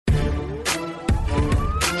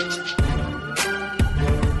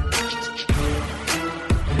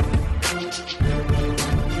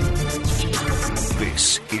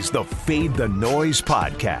the Fade the Noise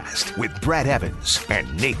podcast with Brad Evans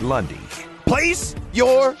and Nate Lundy. Place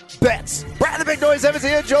your bets. Brad the Big Noise Evans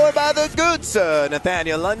here, joined by the good sir,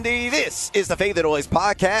 Nathaniel Lundy. This is the Fade the Noise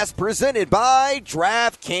podcast presented by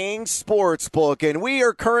DraftKings Sportsbook. And we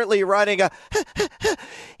are currently running a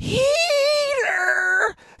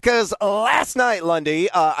heater. Because last night, Lundy,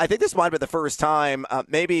 I think this might have been the first time,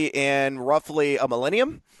 maybe in roughly a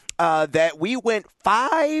millennium, that we went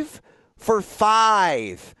 5 for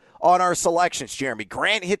 5 on our selections. Jeremy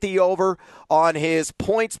Grant hit the over on his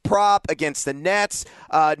points prop against the Nets.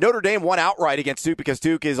 Notre Dame won outright against Duke because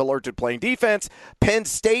Duke is allergic to playing defense. Penn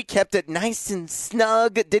State kept it nice and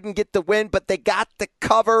snug. Didn't get the win, but they got the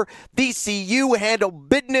cover. VCU handled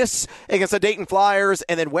business against the Dayton Flyers.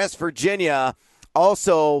 And then West Virginia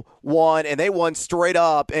also won, and they won straight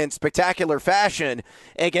up in spectacular fashion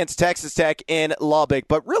against Texas Tech in Lubbock.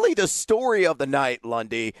 But really the story of the night,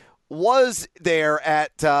 Lundy, was there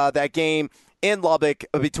at that game in Lubbock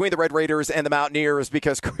between the Red Raiders and the Mountaineers,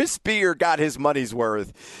 because Chris Beard got his money's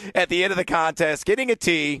worth at the end of the contest, getting a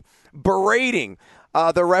tee, berating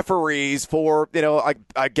the referees for,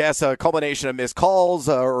 I guess a culmination of missed calls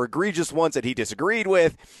or egregious ones that he disagreed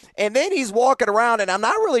with. And then he's walking around, and I'm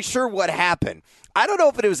not really sure what happened. I don't know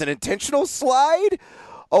if it was an intentional slide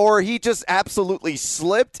or he just absolutely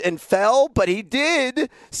slipped and fell, but he did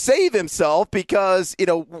save himself because,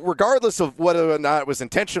 regardless of whether or not it was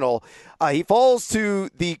intentional, he falls to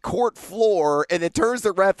the court floor and then turns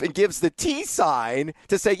the ref and gives the T sign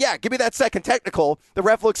to say, yeah, give me that second technical. The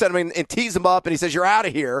ref looks at him and tees him up, and he says, you're out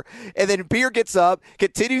of here. And then Beer gets up,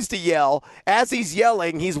 continues to yell. As he's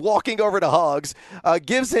yelling, he's walking over to Hugs,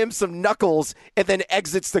 gives him some knuckles, and then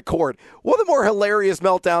exits the court. One of the more hilarious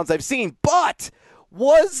meltdowns I've seen, but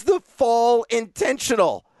was the fall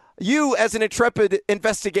intentional? You, as an intrepid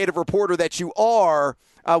investigative reporter that you are,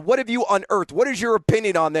 what have you unearthed? What is your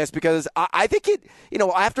opinion on this? Because I think it,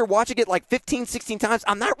 after watching it like 15, 16 times,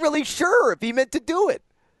 I'm not really sure if he meant to do it.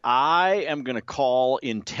 I am going to call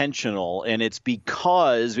intentional, and it's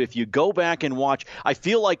because if you go back and watch, I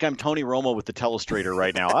feel like I'm Tony Romo with the telestrator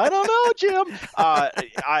right now. I don't know,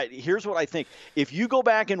 Jim. Here's what I think. If you go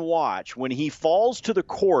back and watch, when he falls to the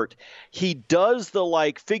court, he does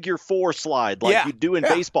the figure 4 slide like you do in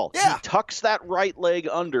baseball. Yeah. He tucks that right leg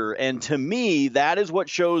under, and to me, that is what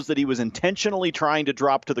shows that he was intentionally trying to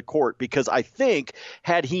drop to the court, because I think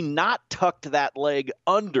had he not tucked that leg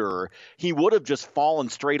under, he would have just fallen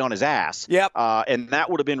straight on his ass. Yep. And that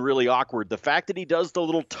would have been really awkward. The fact that he does the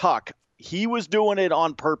little tuck, he was doing it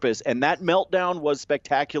on purpose, and that meltdown was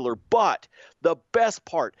spectacular. But the best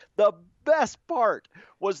part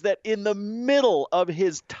was that in the middle of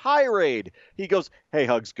his tirade, he goes, hey,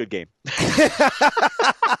 Hugs, good game. And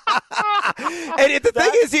the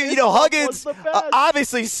thing is, Huggins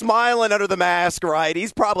obviously smiling under the mask, right?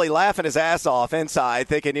 He's probably laughing his ass off inside,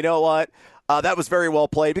 thinking, you know what? That was very well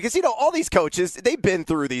played, because, all these coaches, they've been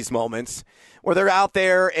through these moments where they're out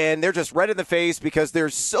there and they're just red in the face because they're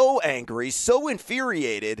so angry, so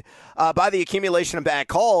infuriated by the accumulation of bad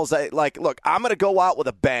calls. Look, I'm going to go out with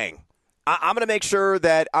a bang. I'm going to make sure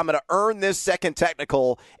that I'm going to earn this second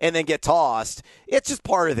technical and then get tossed. It's just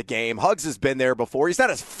part of the game. Hugs has been there before. He's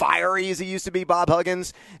not as fiery as he used to be, Bob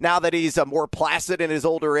Huggins, now that he's more placid in his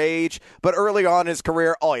older age. But early on in his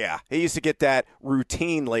career, oh, yeah, he used to get that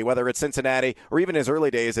routinely, whether it's Cincinnati or even his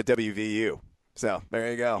early days at WVU. So there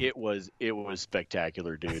you go. It was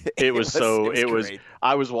spectacular, dude. It was great.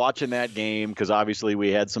 I was watching that game because obviously we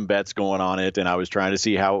had some bets going on it, and I was trying to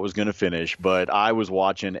see how it was going to finish. But I was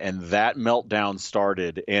watching, and that meltdown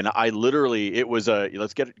started, and I literally, it was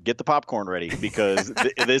let's get the popcorn ready, because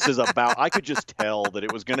this is about. I could just tell that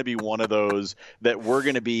it was going to be one of those that we're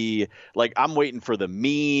going to be like, I'm waiting for the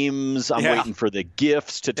memes, I'm waiting for the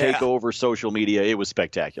GIFs to take over social media. It was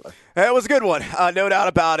spectacular. It was a good one, no doubt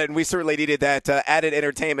about it, and we certainly needed that. Added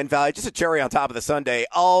entertainment value, just a cherry on top of the sundae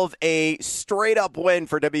of a straight-up win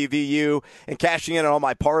for WVU, and cashing in on all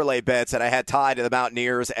my parlay bets that I had tied to the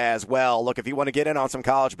Mountaineers as well. Look, if you want to get in on some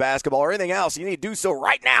college basketball or anything else, you need to do so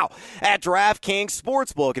right now at DraftKings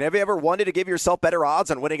Sportsbook. And have you ever wanted to give yourself better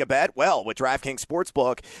odds on winning a bet? Well, with DraftKings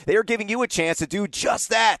Sportsbook, they are giving you a chance to do just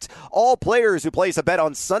that. All players who place a bet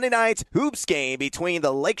on Sunday night's hoops game between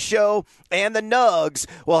the Lake Show and the Nugs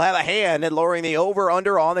will have a hand in lowering the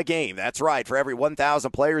over-under on the game. That's right. For every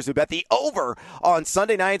 1,000 players who bet the over on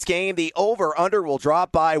Sunday night's game, the over-under will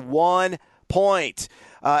drop by 1 point.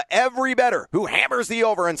 Every bettor who hammers the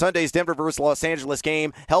over on Sunday's Denver versus Los Angeles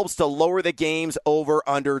game helps to lower the game's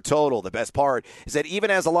over-under total. The best part is that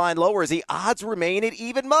even as the line lowers, the odds remain at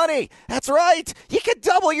even money. That's right. You can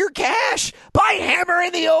double your cash by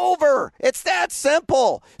hammering the over. It's that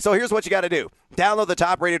simple. So here's what you got to do. Download the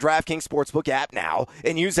top-rated DraftKings Sportsbook app now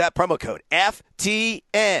and use that promo code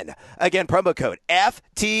FTN. Again, promo code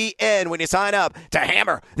FTN when you sign up to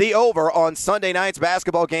hammer the over on Sunday night's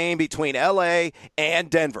basketball game between LA and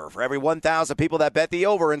Denver. For every 1,000 people that bet the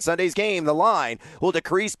over in Sunday's game, the line will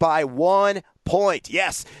decrease by 1 point.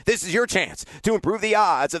 Yes, this is your chance to improve the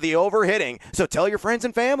odds of the over hitting. So tell your friends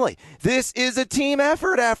and family. This is a team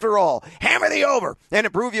effort after all. Hammer the over and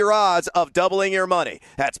improve your odds of doubling your money.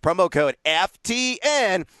 That's promo code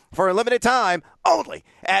FTN for a limited time only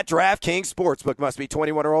at DraftKings Sportsbook. Must be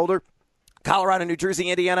 21 or older. Colorado, New Jersey,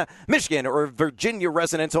 Indiana, Michigan, or Virginia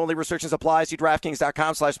residents only. Restrictions apply. See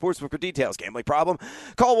DraftKings.com/sportsbook for details. Gambling problem?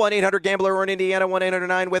 Call 1-800-GAMBLER or in Indiana,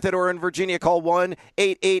 1-800-9-WITH-IT, or in Virginia, call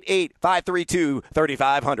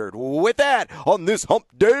 1-888-532-3500. With that, on this hump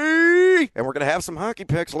day, and we're going to have some hockey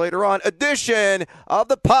picks later on, edition of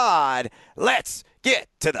the pod, let's get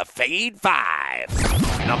to the Fade 5.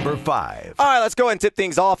 Number 5. All right, let's go and tip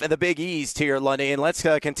things off in the Big East here, Lundy, and let's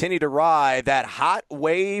continue to ride that hot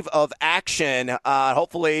wave of action.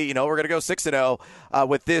 Hopefully, we're going to go 6-0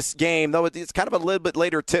 with this game, though it's kind of a little bit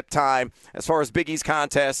later tip time as far as Big East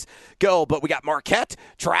contests go. But we got Marquette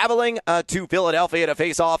traveling to Philadelphia to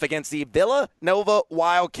face off against the Villanova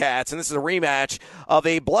Wildcats, and this is a rematch of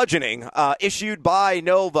a bludgeoning issued by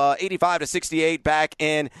Nova, 85-68 back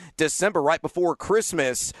in December, right before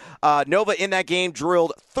Christmas. Nova in that game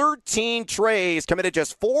drilled 13 trays, committed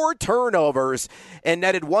just 4 turnovers, and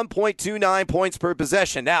netted 1.29 points per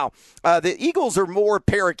possession. Now, the Eagles are more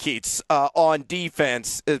parakeets on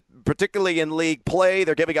defense, particularly in league play.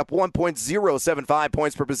 They're giving up 1.075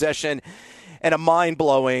 points per possession and a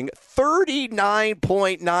mind-blowing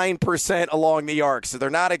 39.9% along the arc. So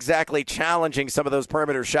they're not exactly challenging some of those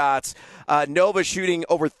perimeter shots. Nova shooting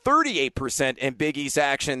over 38% in Big East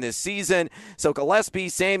action this season. So Gillespie,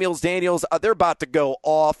 Samuels, Daniels, they're about to go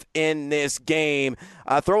off in this game.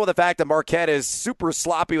 Throw in the fact that Marquette is super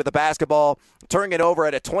sloppy with the basketball, turning it over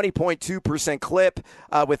at a 20.2% clip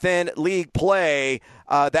within league play.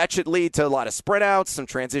 That should lead to a lot of sprint outs, some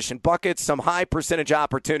transition buckets, some high percentage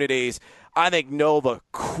opportunities. I think Nova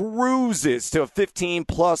cruises to a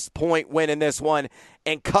 15-plus point win in this one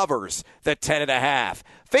and covers the 10.5.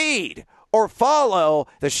 Feed or follow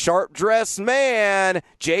the sharp-dressed man,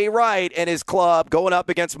 Jay Wright, and his club going up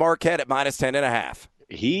against Marquette at minus 10.5.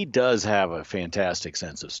 He does have a fantastic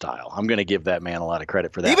sense of style. I'm going to give that man a lot of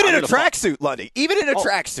credit for that. Even in a tracksuit, Lundy. Even in a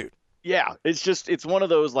tracksuit. Yeah, it's one of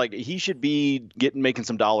those, like, he should be making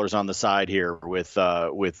some dollars on the side here with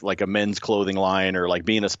like a men's clothing line or like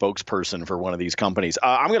being a spokesperson for one of these companies.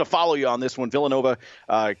 I'm going to follow you on this one. Villanova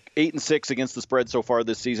 8-6 against the spread so far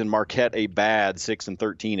this season. Marquette a bad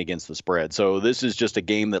 6-13 against the spread. So this is just a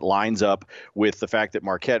game that lines up with the fact that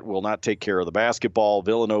Marquette will not take care of the basketball.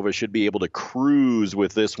 Villanova should be able to cruise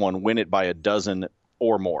with this one, win it by a dozen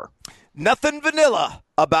or more. Nothing vanilla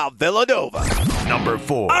about Villanova. Number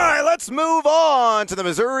 4. All right, let's move on to the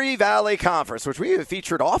Missouri Valley Conference, which we have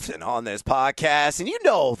featured often on this podcast. And you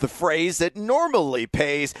know the phrase that normally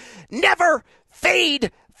pays, never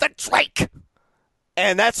fade the Drake.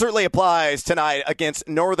 And that certainly applies tonight against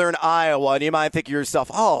Northern Iowa. And you might think to yourself,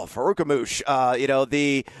 Faroukamoosh,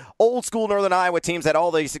 the old school Northern Iowa teams had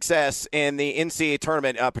all the success in the NCAA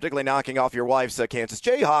tournament, particularly knocking off your wife's Kansas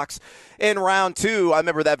Jayhawks in round 2. I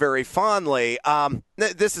remember that very fondly.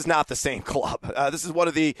 This is not the same club. This is one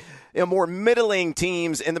of the more middling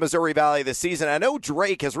teams in the Missouri Valley this season. I know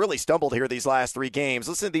Drake has really stumbled here these last 3 games.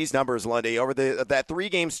 Listen to these numbers, Lundy. Over that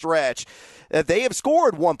 3-game stretch, they have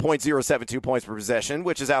scored 1.072 points per possession,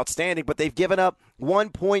 which is outstanding, but they've given up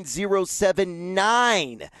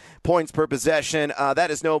 1.079 points per possession.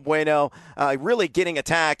 That is no bueno. Really getting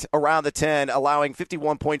attacked around the 10, allowing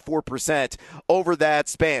 51.4% over that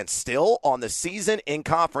span. Still on the season in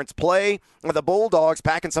conference play, the Bulldogs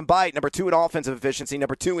packing some bite. Number 2 in offensive efficiency,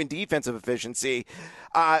 number 2 in defensive efficiency.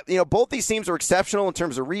 Both these teams are exceptional in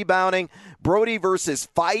terms of rebounding. Brody versus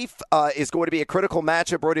Fife is going to be a critical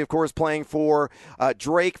matchup. Brody, of course, playing for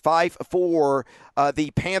Drake. Fife for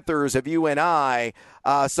the Panthers of UNI.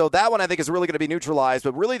 So that one I think is really going to be neutralized.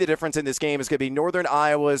 But really the difference in this game is going to be Northern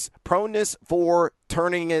Iowa's proneness for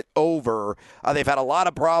turning it over. They've had a lot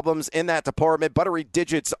of problems in that department. Buttery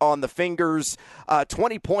digits on the fingers.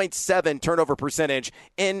 20.7 turnover percentage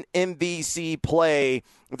in MVC play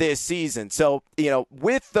this season. So,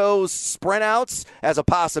 with those sprint outs as a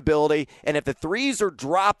possibility, and if the threes are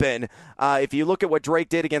dropping, if you look at what Drake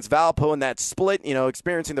did against Valpo in that split,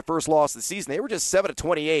 experiencing the first loss of the season, they were just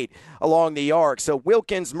 7-28 along the arc. So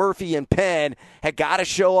Wilkins, Murphy, and Penn had got to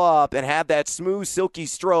show up and have that smooth, silky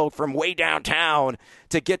stroke from way downtown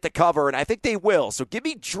to get the cover, and I think they will. So give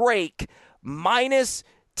me Drake minus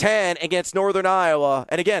 10 against Northern Iowa.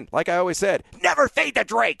 And again, like I always said, never fade the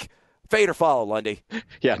Drake. Fade or follow, Lundy.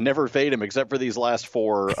 Yeah, never fade him except for these last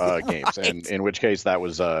 4 games, and in which case that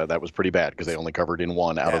was pretty bad because they only covered in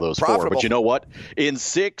 1 out of those profitable. 4. But you know what? In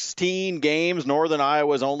 16 games, Northern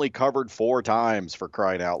Iowa's only covered 4 times, for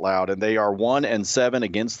crying out loud, and they are 1-7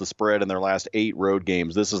 against the spread in their last 8 road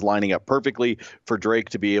games. This is lining up perfectly for Drake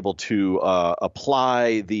to be able to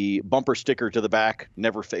apply the bumper sticker to the back,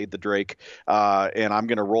 never fade the Drake, and I'm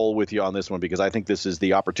going to roll with you on this one because I think this is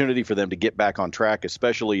the opportunity for them to get back on track,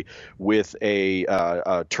 especially with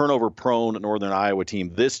a turnover-prone Northern Iowa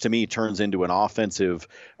team. This, to me, turns into an offensive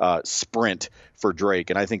sprint for Drake,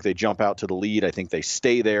 and I think they jump out to the lead. I think they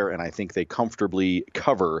stay there, and I think they comfortably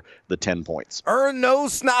cover the 10 points. Earn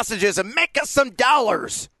those sausages and make us some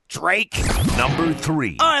dollars, Drake. Number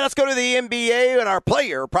 3. All right, let's go to the NBA and our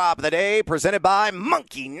player prop of the day, presented by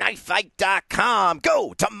MonkeyKnifeFight.com.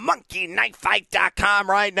 Go to MonkeyKnifeFight.com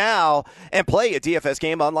right now and play a DFS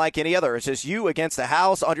game unlike any other. It's just you against the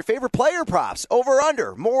house on your favorite player props, over,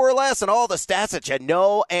 under, more or less, and all the stats that you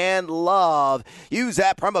know and love. Use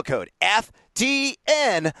that promo code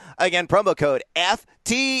FTN. Again, promo code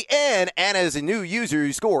FTN. And as a new user,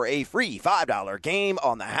 you score a free $5 game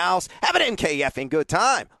on the house. Have an MKF in good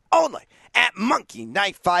time. Only at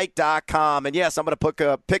MonkeyKnifeFight.com. And yes, I'm going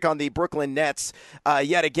to pick on the Brooklyn Nets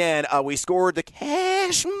yet again. We scored the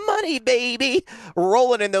cash money, baby.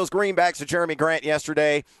 Rolling in those greenbacks of Jeremy Grant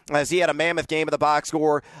yesterday as he had a mammoth game of the box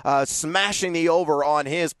score, smashing the over on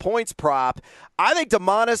his points prop. I think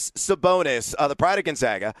Domantas Sabonis, the pride of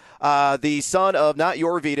Gonzaga, the son of not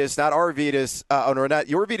your Vitas, not our Vitas, not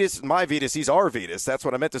your Vitas, my Vitas, he's our Vitas. That's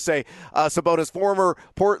what I meant to say. Sabonis, former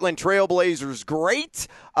Portland Trailblazers great,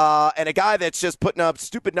 and a guy that's just putting up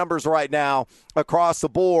stupid numbers right now across the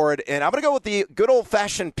board. And I'm going to go with the good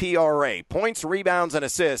old-fashioned PRA, points, rebounds, and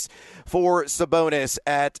assists for Sabonis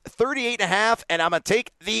at 38.5, and I'm going to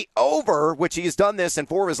take the over, which he's done this in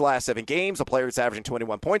 4 of his last 7 games. A player that's averaging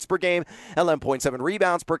 21 points per game, 11.7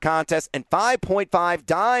 rebounds per contest, and 5.5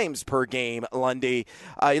 dimes per game, Lundy.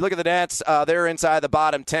 You look at the Nets, they're inside the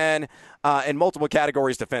bottom 10 in multiple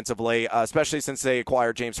categories defensively, especially since they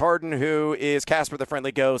acquired James Harden, who is Casper the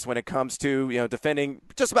Friendly Ghost when it comes to defending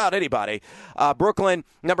just about anybody. Brooklyn,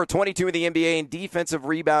 number 22 in the NBA in defensive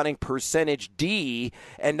rebounding percentage D,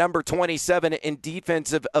 and number 27 in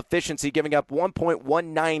defensive efficiency, giving up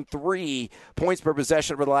 1.193 points per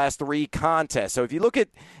possession over the last 3 contests. So if you look at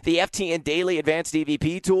the FTN Daily Advanced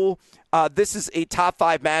DVP tool, this is a top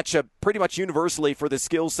 5 matchup pretty much universally for the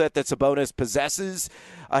skill set that Sabonis possesses.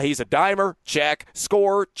 He's a dimer, check.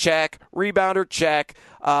 Scorer, check. Rebounder, check.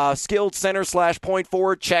 Skilled center / point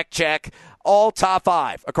forward, check. All top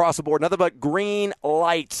 5 across the board. Nothing but green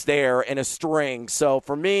lights there in a string. So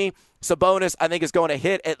for me, Sabonis, I think, is going to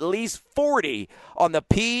hit at least 40 on the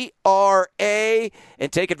PRA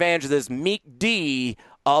and take advantage of this meek D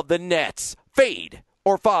of the Nets. Fade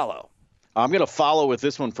or follow? I'm going to follow with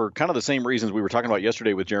this one for kind of the same reasons we were talking about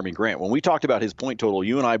yesterday with Jeremy Grant. When we talked about his point total,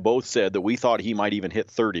 you and I both said that we thought he might even hit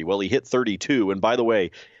 30. Well, he hit 32. And by the way,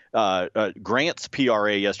 Grant's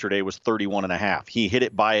PRA yesterday was 31.5. He hit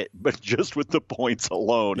it by it, but just with the points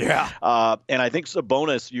alone. Yeah. And I think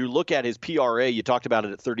Sabonis, you look at his PRA, you talked about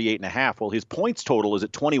it at 38.5. Well, his points total is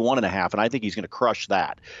at 21.5, and I think he's going to crush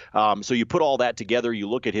that. So you put all that together, you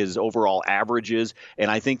look at his overall averages,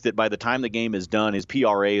 and I think that by the time the game is done, his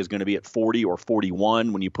PRA is going to be at 40 or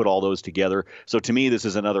 41 when you put all those together. So to me, this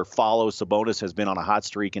is another follow. Sabonis has been on a hot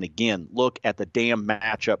streak, and again, look at the damn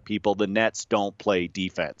matchup, people. The Nets don't play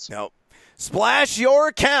defense. Nope. Splash your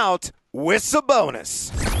account with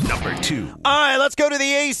Sabonis. Number 2. All right, let's go to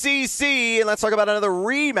the ACC, and let's talk about another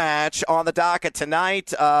rematch on the docket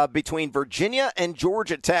tonight between Virginia and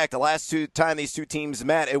Georgia Tech. The last time these two teams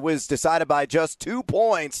met, it was decided by just 2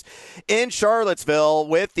 points in Charlottesville,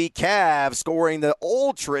 with the Cavs scoring the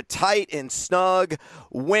ultra-tight and snug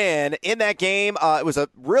win. In that game, it was a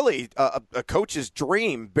coach's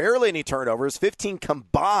dream. Barely any turnovers, 15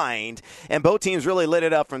 combined, and both teams really lit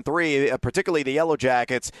it up from 3, particularly the Yellow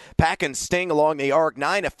Jackets. Pack and sting along the arc,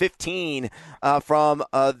 9 of 15 from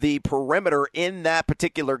the perimeter in that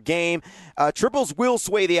particular game. Triples will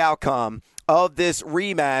sway the outcome of this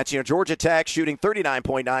rematch. Georgia Tech shooting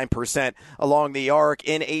 39.9% along the arc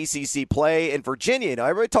in ACC play. In Virginia,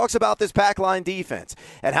 everybody talks about this pack line defense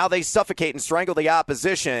and how they suffocate and strangle the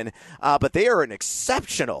opposition, but they are an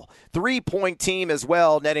exceptional three-point team as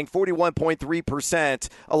well, netting 41.3%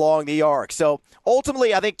 along the arc. So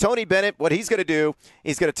ultimately, I think Tony Bennett, what he's going to do,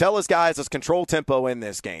 he's going to tell his guys, let's control tempo in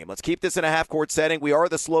this game. Let's keep this in a half-court setting. We are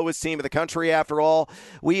the slowest team in the country, after all.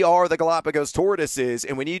 We are the Galapagos Tortoises,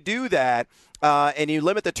 and when you do that, and you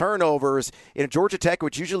limit the turnovers, Georgia Tech,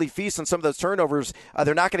 which usually feasts on some of those turnovers,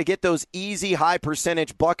 they're not going to get those easy high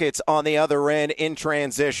percentage buckets on the other end in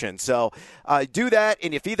transition. So do that,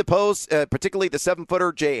 and you feed the post, particularly the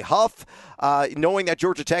 7-footer Jay Huff, knowing that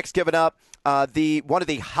Georgia Tech's given up one of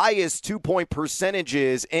the highest 2-point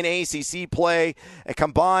percentages in ACC play, and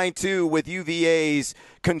combined too with UVA's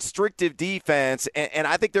constrictive defense, and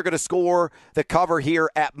I think they're going to score the cover here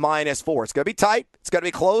at -4. It's going to be tight. It's going to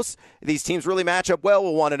be close. These teams really match up well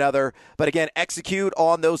with one another, but again, execute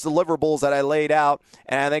on those deliverables that I laid out,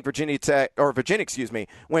 and I think Virginia,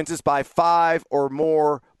 wins this by 5 or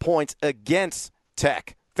more points against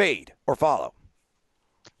Tech. Fade or follow?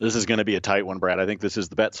 This is going to be a tight one, Brad. I think this is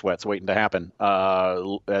the bet sweats waiting to happen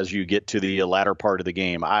as you get to the latter part of the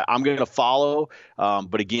game. I'm going to follow,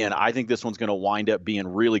 but again, I think this one's going to wind up being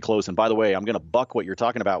really close. And by the way, I'm going to buck what you're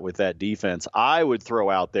talking about with that defense. I would throw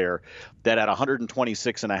out there that at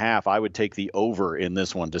 126.5, I would take the over in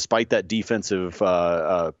this one. Despite that defensive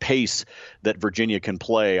pace that Virginia can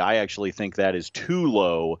play, I actually think that is too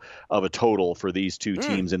low of a total for these two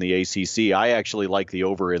teams in the ACC. I actually like the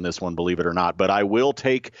over in this one, believe it or not. But I will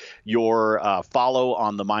take your follow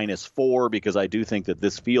on the -4 because I do think that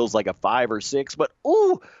this feels like a 5 or 6. But,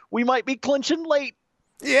 we might be clinching late.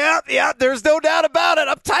 Yeah, there's no doubt about it.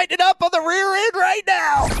 I'm tightening up on the rear end right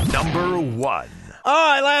now. Number 1. All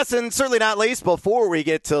right, last and certainly not least, before we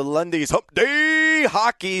get to Lundy's Hump Day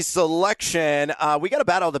hockey selection, we got a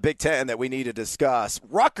battle of the Big Ten that we need to discuss.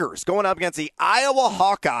 Rutgers going up against the Iowa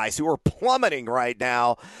Hawkeyes, who are plummeting right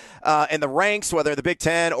now in the ranks, whether in the Big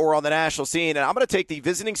Ten or on the national scene. And I'm going to take the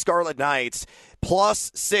visiting Scarlet Knights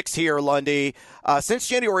 +6 here, Lundy. Since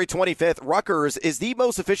January 25th, Rutgers is the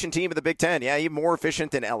most efficient team in the Big Ten. Yeah, even more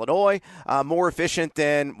efficient than Illinois, more efficient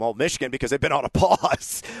than, Michigan, because they've been on a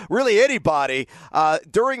pause. Really anybody.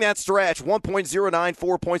 During that stretch,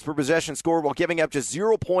 1.094 points per possession scored while giving up just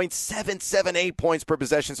 0.778 points per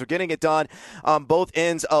possession. So getting it done on both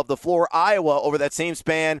ends of the floor. Iowa, over that same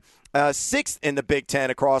span, 6th in the Big Ten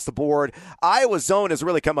across the board. Iowa's zone has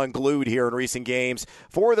really come unglued here in recent games.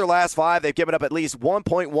 4 of their last 5, they've given up at least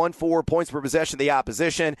 1.14 points per possession to the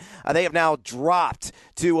opposition. They have now dropped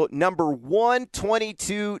to number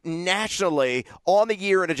 122 nationally on the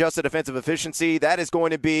year in adjusted defensive efficiency. That is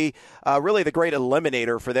going to be really the great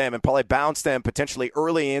eliminator for them and probably bounce them potentially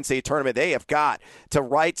early in NCAA tournament. They have got to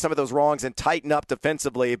right some of those wrongs and tighten up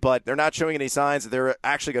defensively, but they're not showing any signs that they're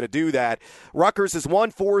actually going to do that. Rutgers has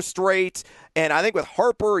won 4 straight, and I think with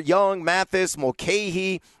Harper, Young, Mathis,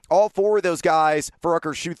 Mulcahy, all 4 of those guys for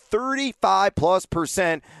Rutgers shoot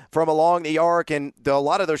 35+% from along the arc, and a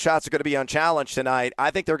lot of those shots are going to be unchallenged tonight.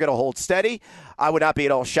 I think they're going to hold steady. I would not be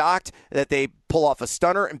at all shocked that they pull off a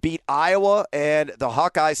stunner and beat Iowa, and the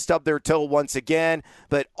Hawkeyes stub their toe once again.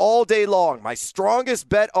 But all day long, my strongest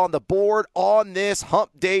bet on the board on this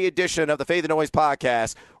Hump Day edition of the Fade the Noise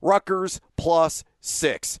podcast, Rutgers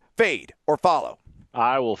 +6. Fade or follow?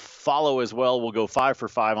 I will follow as well. We'll go 5 for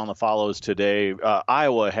 5 on the follows today.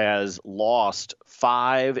 Iowa has lost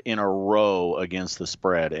 5 in a row against the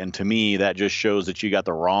spread. And to me, that just shows that you got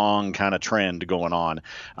the wrong kind of trend going on.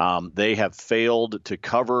 They have failed to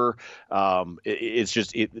cover.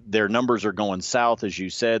 Their numbers are going south, as you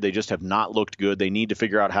said. They just have not looked good. They need to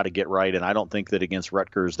figure out how to get right. And I don't think that against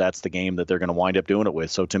Rutgers, that's the game that they're going to wind up doing it with.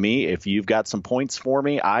 So to me, if you've got some points for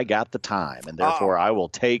me, I got the time. And therefore, I will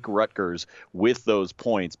take Rutgers with those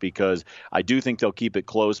points because I do think they'll keep it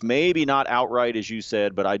close. Maybe not outright, as you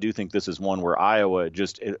said, but I do think this is one where Iowa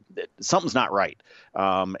something's not right.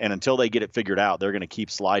 And until they get it figured out, they're going to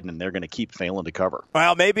keep sliding and they're going to keep failing to cover.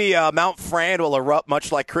 Well, maybe Mount Fran will erupt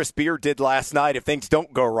much like Chris Beard did last night if things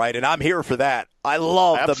don't go right, and I'm here for that. I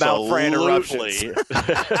love the Mount Fran eruptions.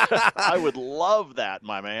 I would love that,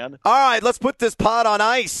 my man. All right, let's put this pod on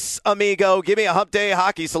ice, amigo. Give me a Hump Day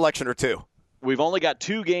hockey selection or 2. We've only got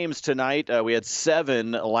 2 games tonight. We had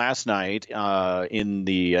 7 last night in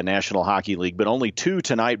the National Hockey League, but only 2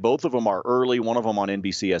 tonight. Both of them are early, one of them on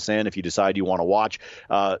NBCSN if you decide you want to watch.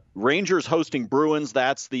 Rangers hosting Bruins.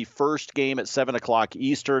 That's the first game at 7 o'clock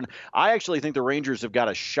Eastern. I actually think the Rangers have got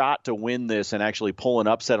a shot to win this and actually pull an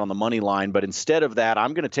upset on the money line, but instead of that,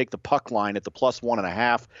 I'm going to take the puck line at the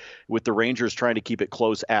 +1.5 with the Rangers trying to keep it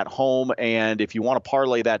close at home. And if you want to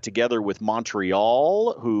parlay that together with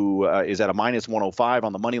Montreal, who is at a -105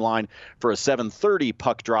 on the money line for a 7:30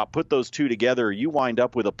 puck drop. Put those two together, you wind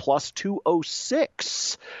up with a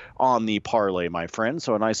 +206 on the parlay, my friend.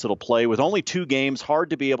 So a nice little play with only 2 games. Hard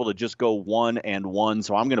to be able to just go 1-1.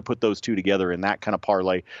 So I'm going to put those 2 together in that kind of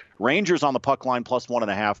parlay. Rangers on the puck line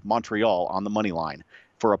 +1.5. Montreal on the money line.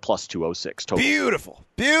 for a plus 206 total. Beautiful.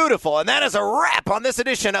 Beautiful. And that is a wrap on this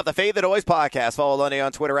edition of the Fade the Noise podcast. Follow Lundy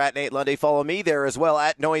on Twitter at Nate Lundy. Follow me there as well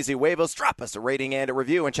at Noisy Huevos. Drop us a rating and a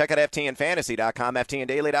review. And check out FTNFantasy.com,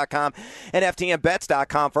 FTNDaily.com, and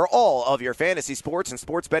FTNBets.com for all of your fantasy sports and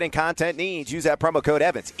sports betting content needs. Use that promo code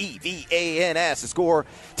Evans, EVANS, to score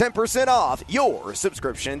 10% off your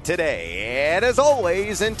subscription today. And as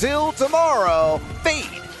always, until tomorrow,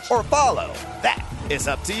 fade or follow. That is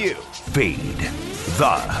up to you. Fade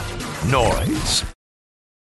the Noise.